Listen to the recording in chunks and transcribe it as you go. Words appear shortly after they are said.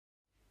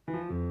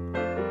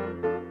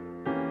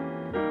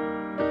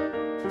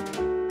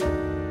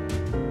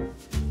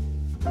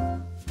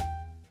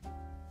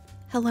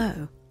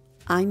Hello,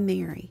 I'm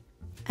Mary,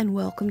 and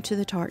welcome to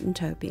the Tartan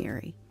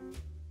Topiary.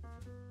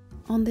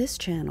 On this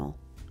channel,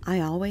 I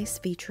always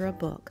feature a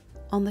book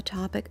on the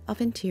topic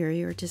of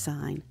interior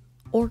design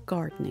or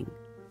gardening,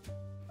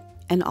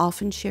 and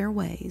often share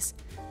ways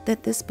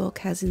that this book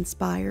has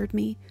inspired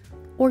me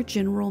or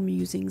general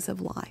musings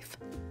of life.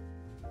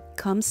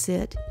 Come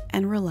sit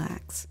and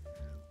relax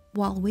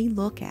while we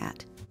look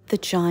at the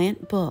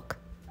giant book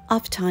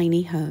of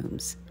tiny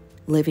homes,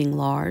 living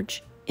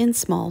large in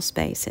small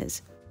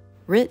spaces,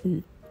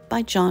 written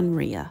by John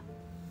Rea.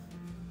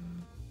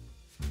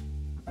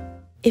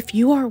 If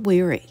you are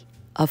weary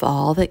of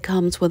all that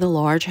comes with a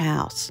large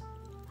house,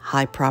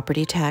 high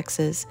property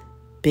taxes,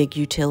 big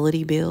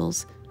utility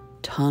bills,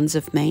 tons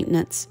of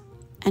maintenance,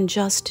 and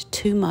just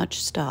too much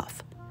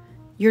stuff,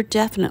 you're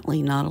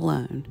definitely not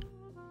alone.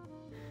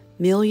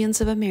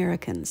 Millions of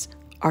Americans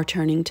are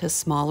turning to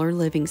smaller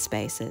living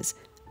spaces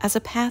as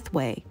a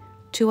pathway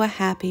to a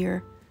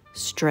happier,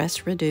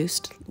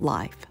 stress-reduced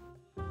life.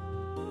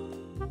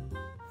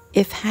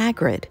 If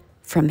Hagrid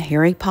from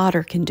Harry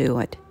Potter can do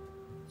it,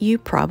 you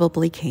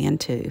probably can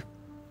too.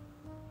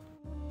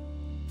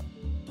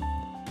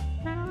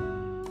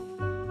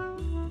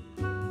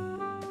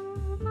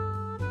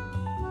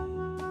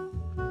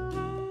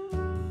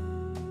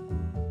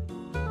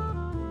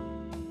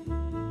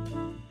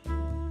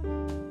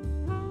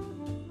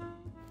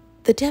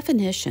 The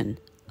definition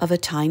of a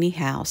tiny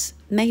house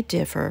may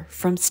differ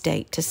from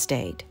state to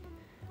state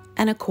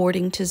and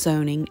according to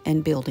zoning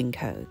and building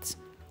codes.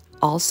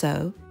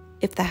 Also,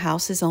 if the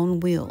house is on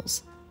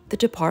wheels, the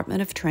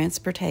Department of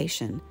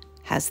Transportation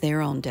has their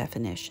own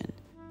definition.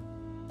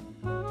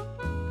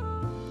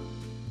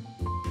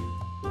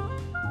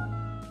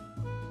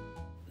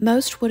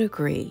 Most would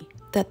agree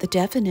that the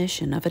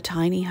definition of a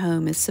tiny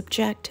home is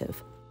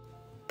subjective,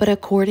 but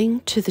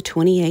according to the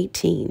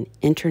 2018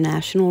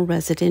 International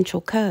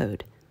Residential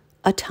Code,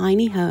 a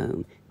tiny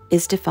home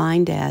is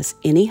defined as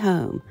any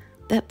home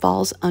that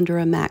falls under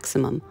a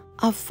maximum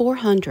of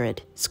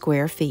 400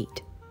 square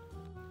feet.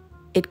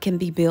 It can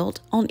be built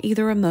on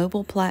either a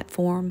mobile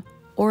platform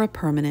or a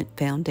permanent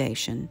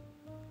foundation.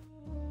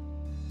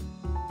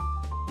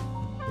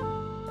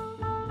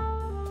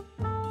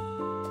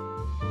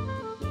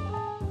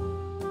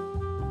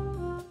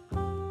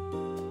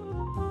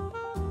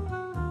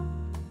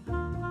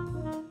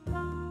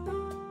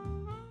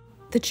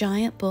 The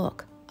giant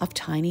book of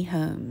tiny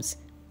homes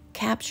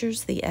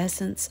captures the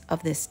essence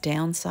of this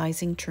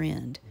downsizing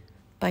trend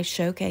by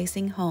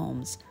showcasing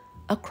homes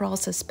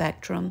across a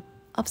spectrum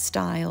of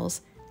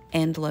styles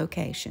and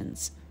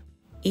locations.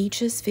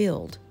 Each is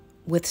filled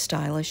with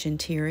stylish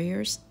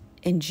interiors,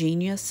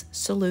 ingenious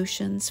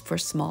solutions for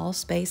small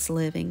space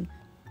living,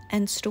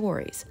 and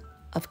stories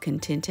of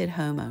contented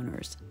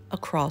homeowners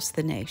across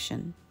the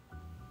nation.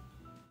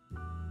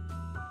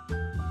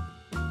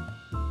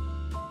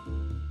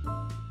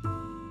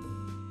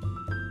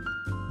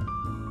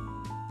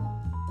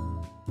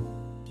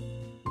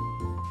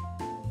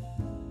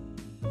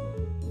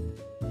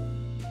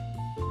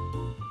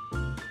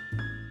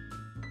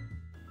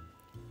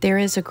 There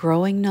is a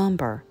growing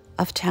number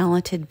of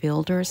talented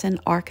builders and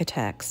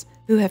architects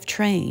who have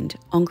trained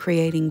on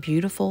creating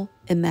beautiful,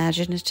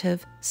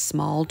 imaginative,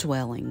 small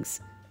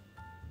dwellings.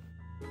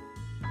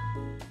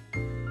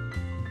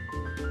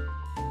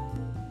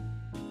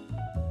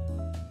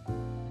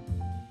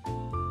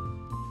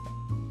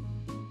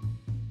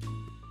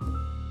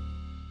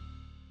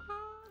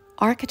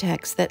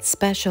 Architects that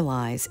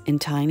specialize in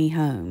tiny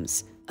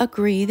homes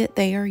agree that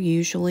they are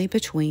usually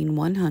between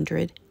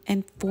 100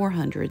 and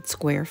 400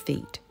 square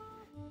feet.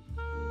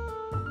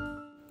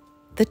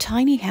 The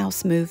tiny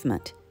house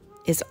movement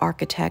is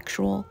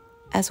architectural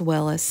as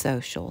well as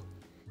social.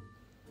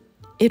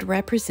 It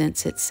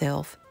represents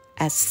itself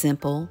as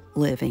simple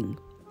living,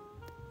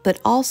 but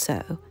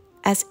also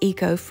as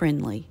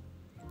eco-friendly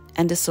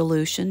and a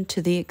solution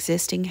to the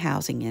existing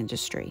housing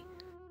industry.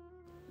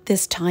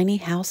 This tiny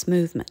house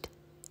movement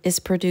is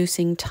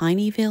producing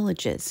tiny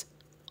villages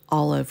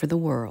all over the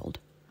world.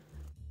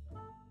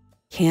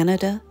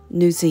 Canada,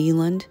 New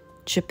Zealand,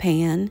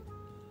 Japan,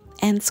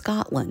 and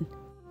Scotland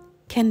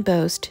can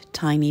boast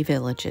tiny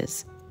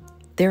villages.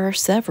 There are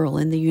several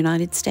in the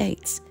United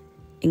States,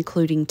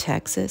 including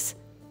Texas,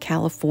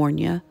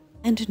 California,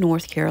 and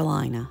North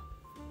Carolina.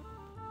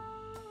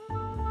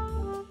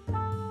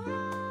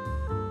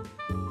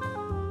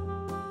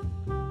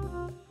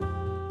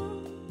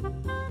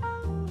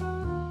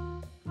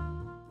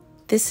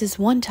 This is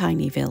one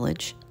tiny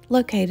village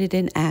located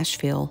in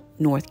Asheville,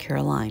 North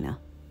Carolina.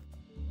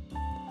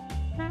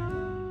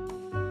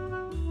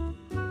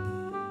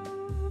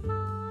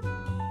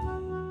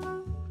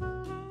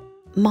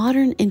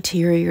 Modern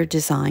interior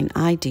design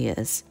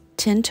ideas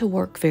tend to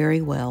work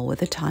very well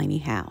with a tiny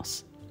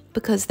house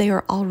because they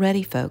are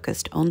already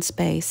focused on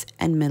space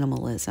and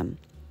minimalism.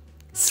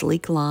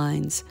 Sleek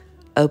lines,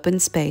 open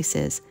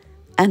spaces,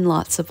 and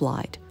lots of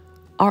light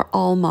are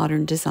all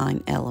modern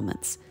design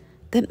elements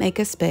that make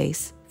a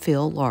space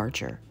feel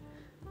larger.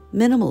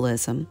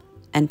 Minimalism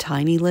and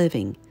tiny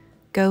living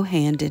go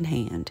hand in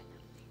hand.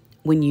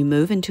 When you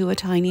move into a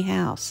tiny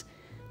house,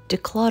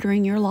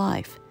 decluttering your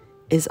life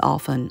is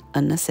often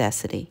a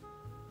necessity.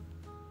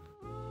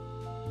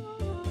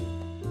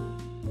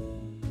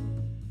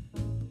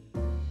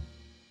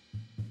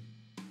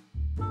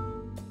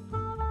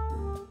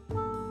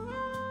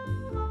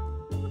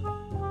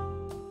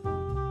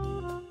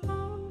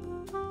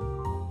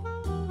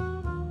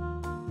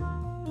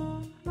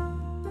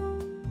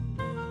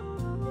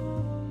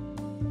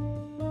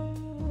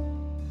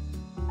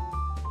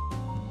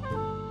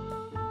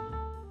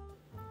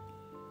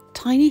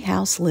 Tiny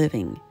house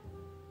living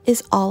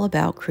is all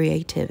about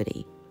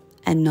creativity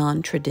and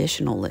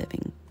non-traditional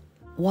living.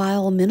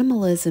 While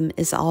minimalism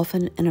is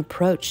often an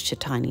approach to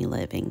tiny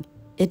living,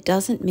 it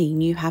doesn't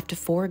mean you have to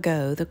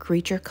forego the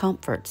creature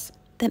comforts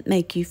that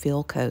make you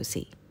feel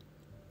cozy.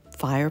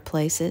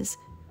 Fireplaces,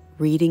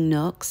 reading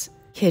nooks,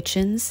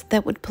 kitchens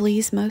that would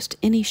please most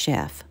any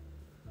chef,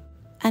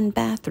 and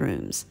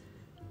bathrooms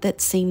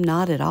that seem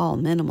not at all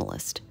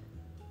minimalist.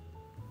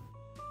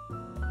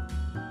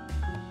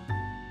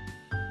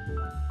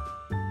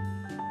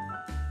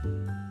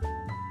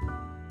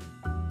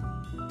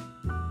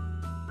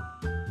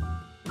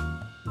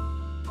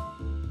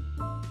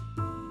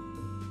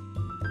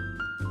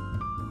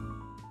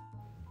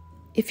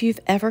 If you've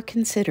ever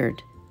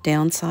considered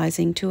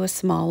downsizing to a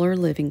smaller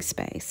living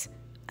space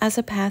as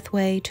a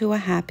pathway to a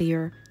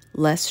happier,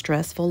 less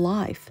stressful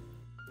life,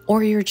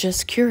 or you're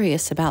just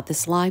curious about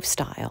this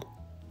lifestyle,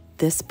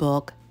 this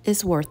book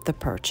is worth the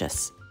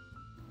purchase.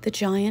 The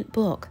Giant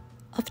Book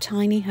of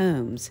Tiny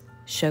Homes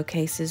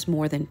showcases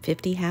more than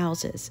 50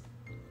 houses,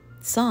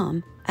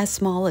 some as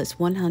small as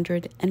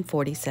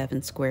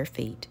 147 square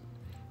feet,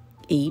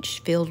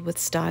 each filled with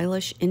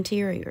stylish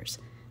interiors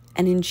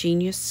and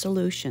ingenious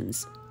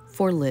solutions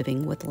for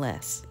living with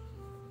less.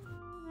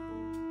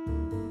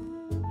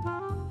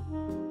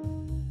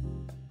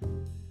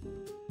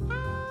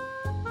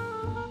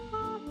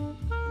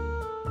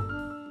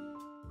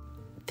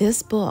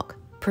 This book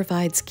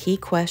provides key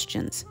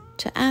questions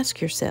to ask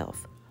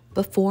yourself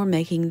before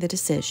making the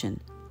decision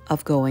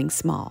of going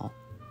small.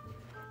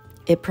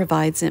 It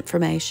provides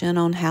information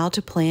on how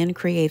to plan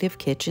creative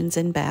kitchens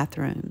and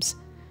bathrooms,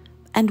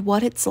 and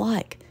what it's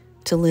like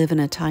to live in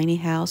a tiny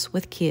house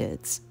with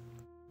kids.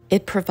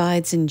 It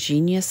provides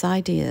ingenious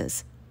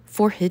ideas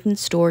for hidden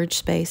storage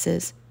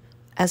spaces,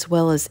 as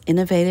well as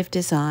innovative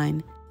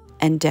design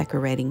and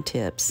decorating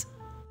tips.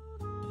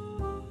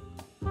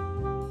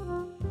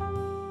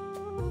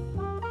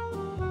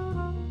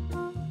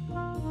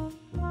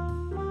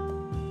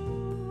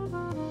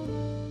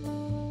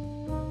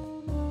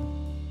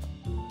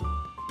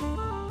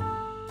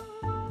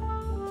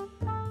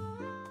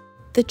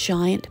 The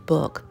Giant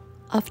Book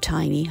of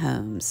Tiny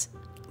Homes,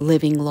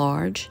 Living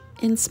Large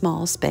in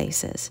Small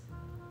Spaces,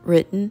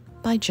 written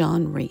by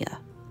John Rhea.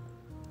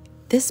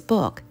 This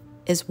book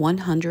is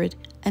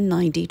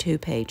 192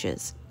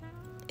 pages.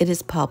 It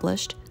is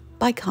published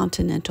by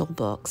Continental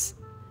Books,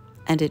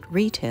 and it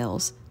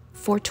retails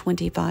for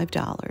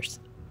 $25.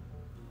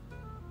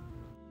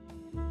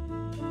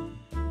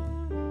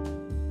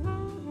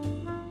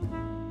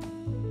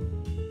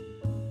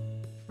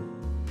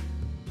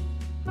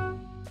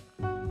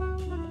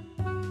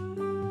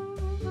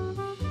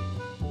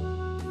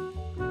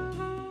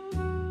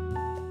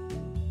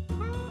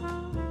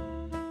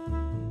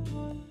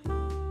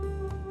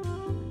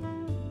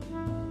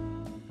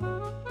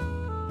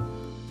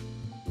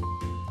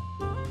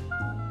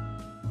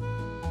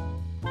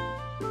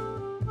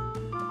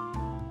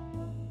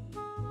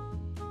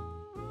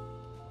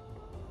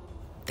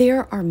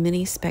 There are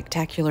many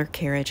spectacular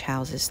carriage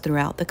houses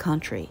throughout the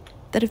country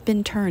that have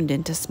been turned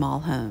into small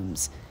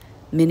homes,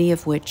 many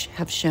of which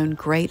have shown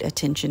great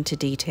attention to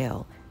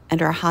detail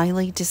and are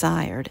highly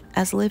desired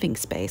as living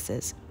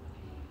spaces.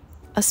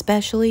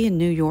 Especially in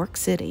New York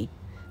City,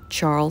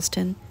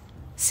 Charleston,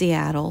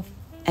 Seattle,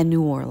 and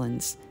New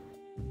Orleans.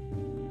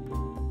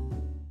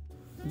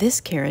 This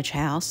carriage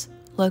house,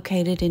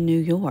 located in New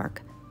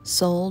York,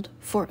 sold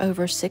for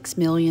over $6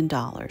 million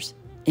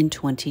in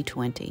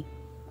 2020.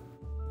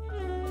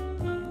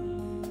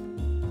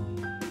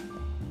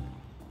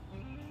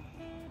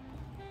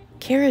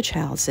 Carriage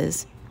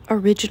houses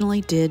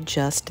originally did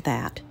just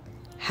that,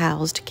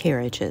 housed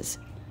carriages,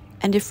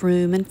 and if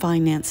room and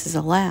finances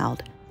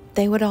allowed,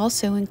 they would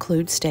also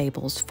include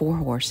stables for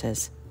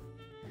horses.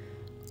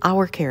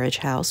 Our carriage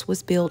house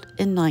was built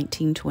in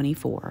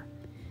 1924.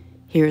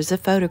 Here's a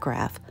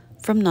photograph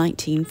from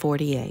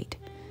 1948,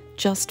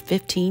 just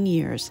 15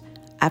 years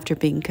after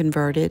being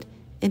converted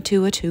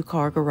into a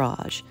two-car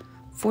garage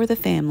for the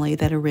family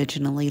that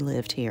originally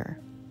lived here.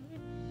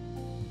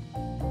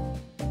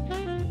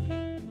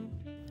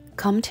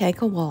 Come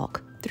take a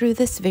walk through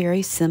this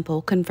very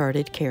simple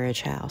converted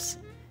carriage house.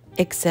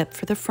 Except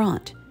for the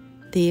front,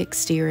 the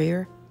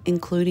exterior,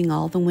 including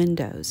all the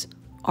windows,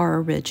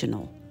 are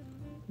original.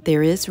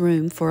 There is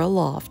room for a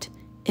loft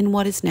in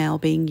what is now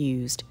being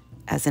used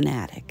as an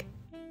attic.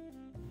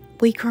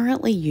 We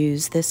currently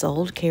use this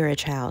old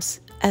carriage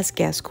house as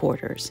guest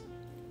quarters.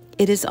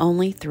 It is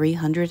only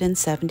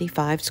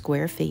 375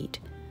 square feet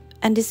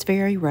and is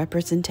very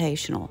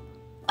representational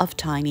of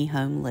tiny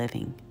home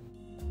living.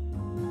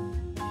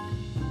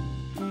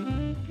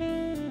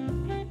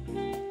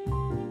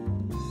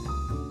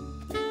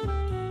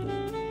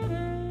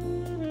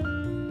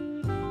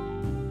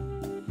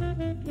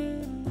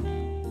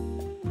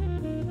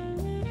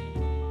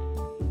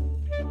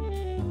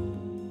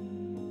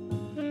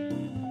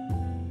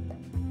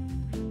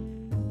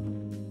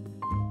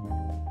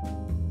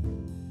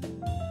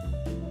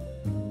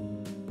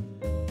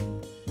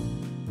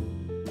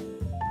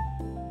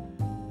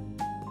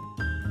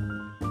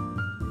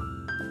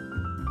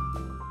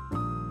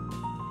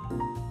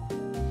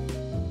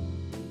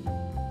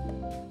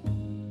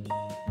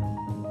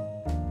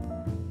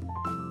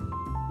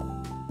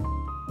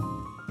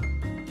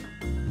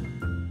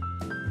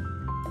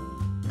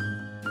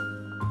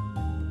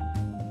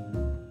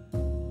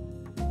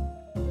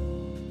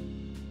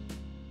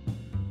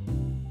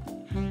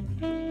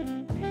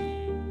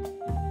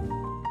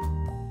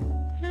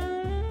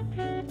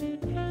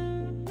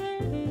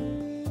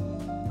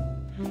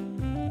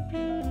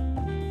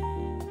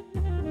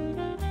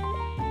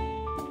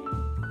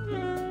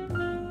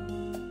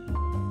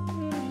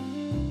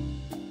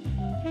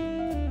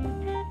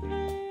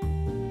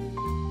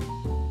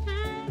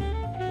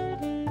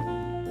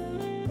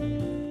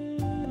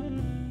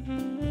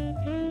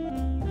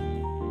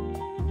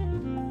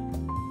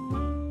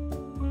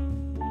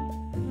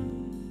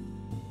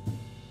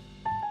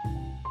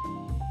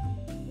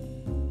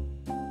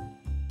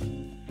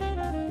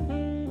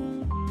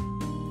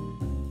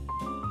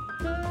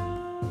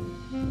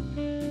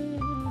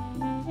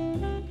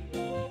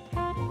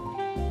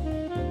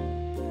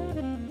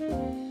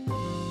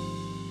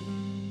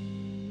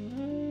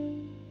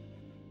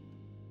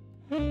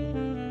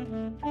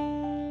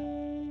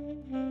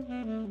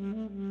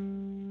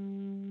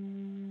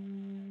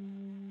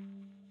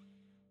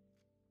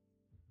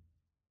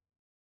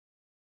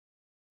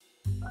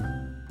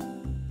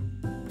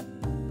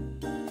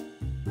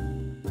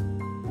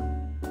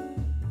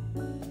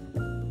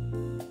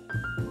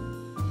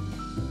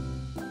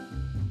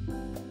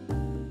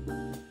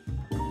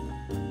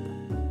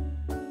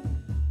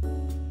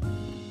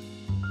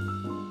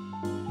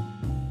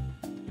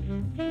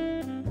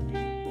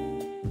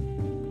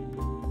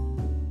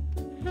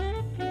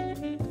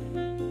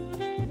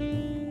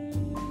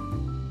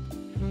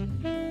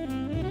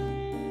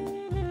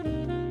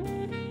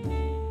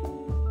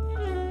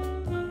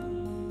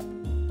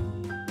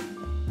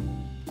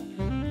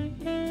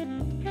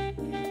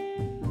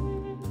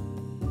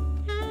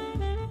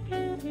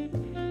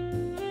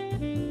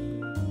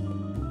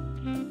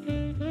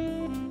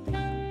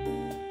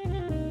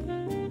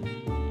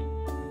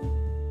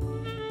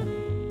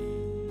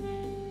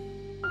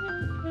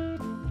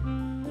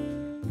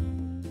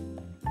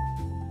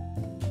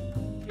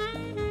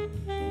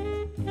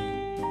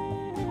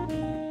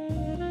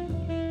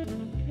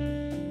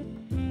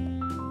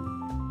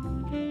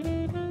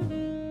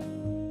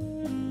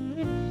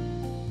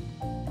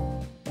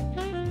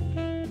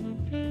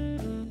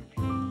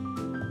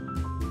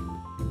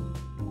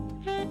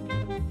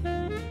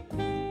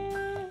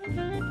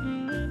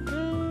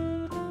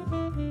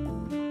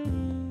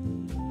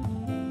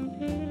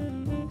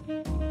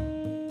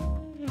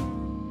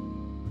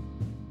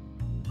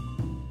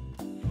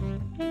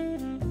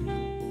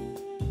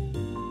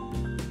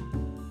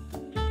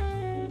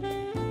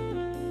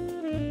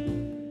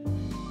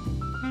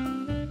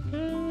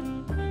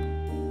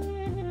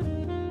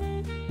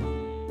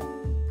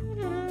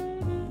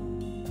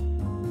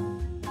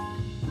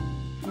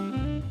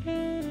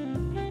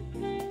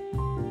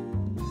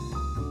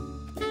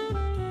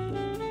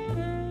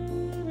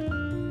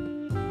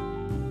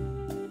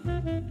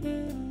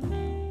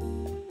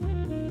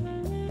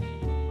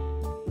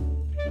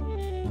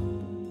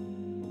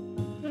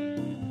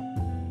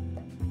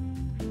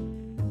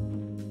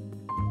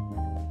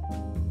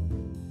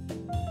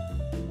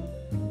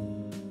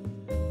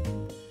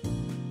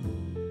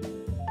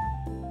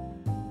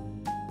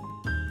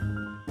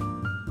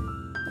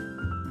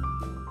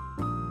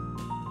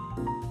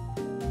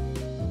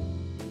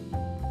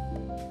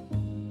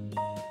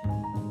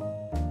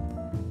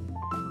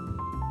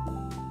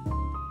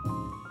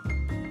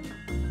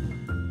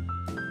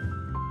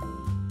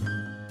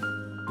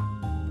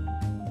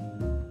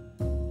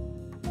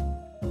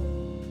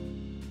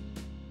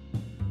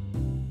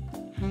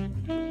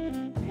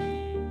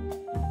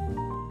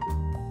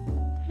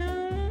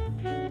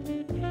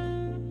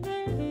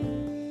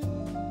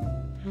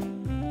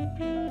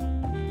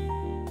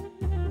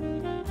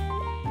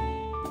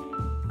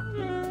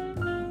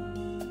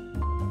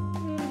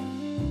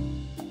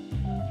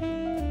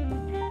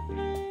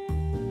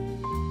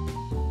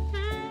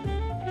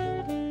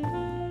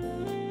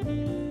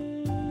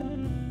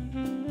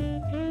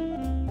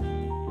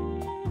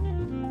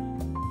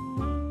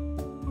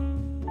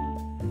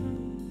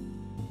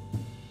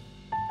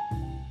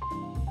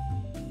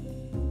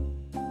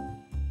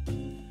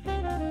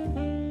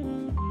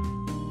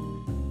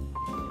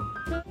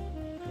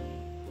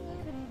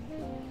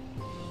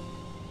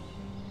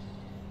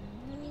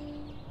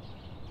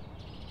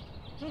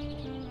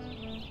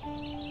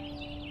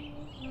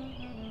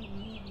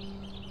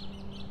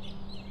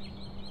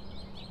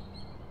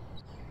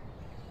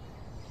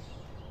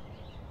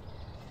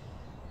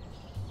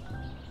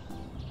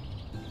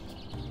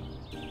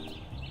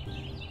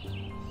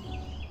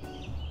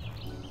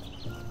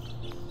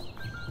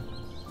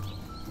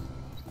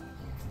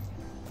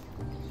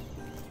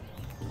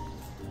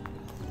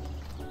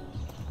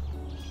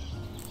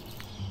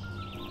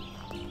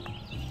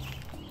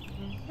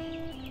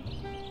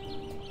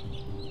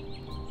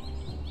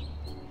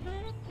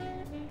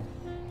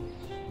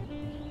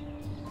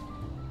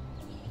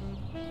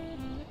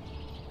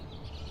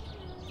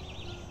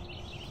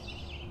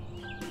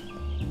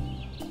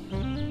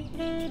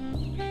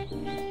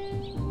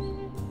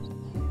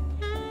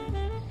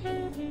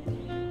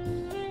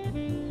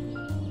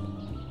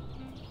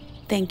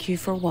 Thank you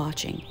for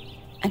watching,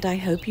 and I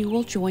hope you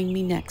will join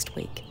me next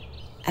week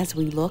as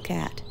we look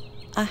at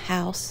A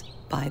House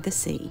by the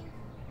Sea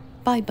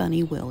by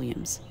Bunny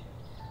Williams.